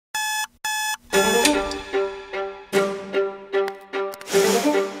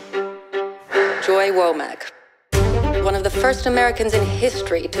Womack, one of the first Americans in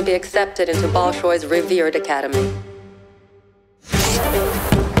history to be accepted into Bolshoi's revered academy.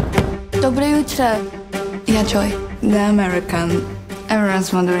 Dobre jutra. Yeah, Joy. The American.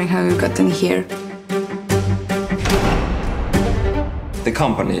 Everyone's wondering how you got in here. The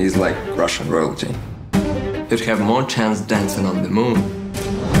company is like Russian royalty. You'd have more chance dancing on the moon.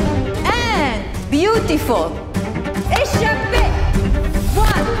 And beautiful. Échappé. 1,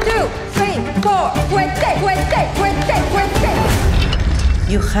 2, 3, 4. Fuerte.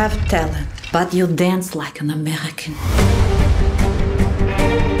 You have talent, but you dance like an American.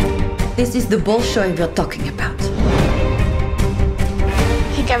 This is the Bolshoi we're talking about.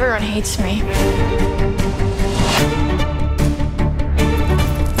 I think everyone hates me.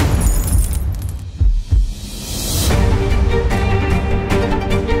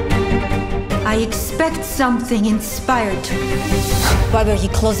 I expect something inspired. Why were you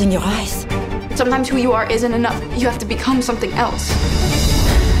closing your eyes? Sometimes who you are isn't enough. You have to become something else.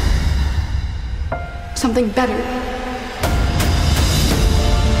 Something better.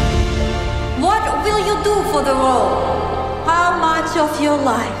 What will you do for the role? How much of your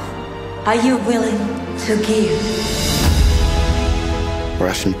life are you willing to give?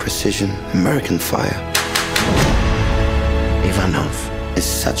 Russian precision, American fire. Ivanov is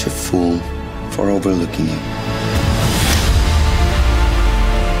such a fool for overlooking you.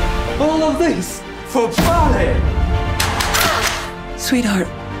 All of this for ballet! Sweetheart.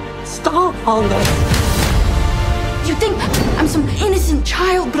 Stop all this! You think I'm some innocent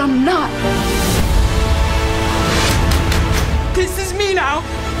child, but I'm not. This is me now.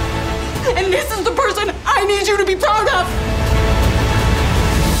 And this is the person I need you to be proud of.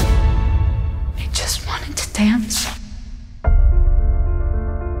 I just wanted to dance.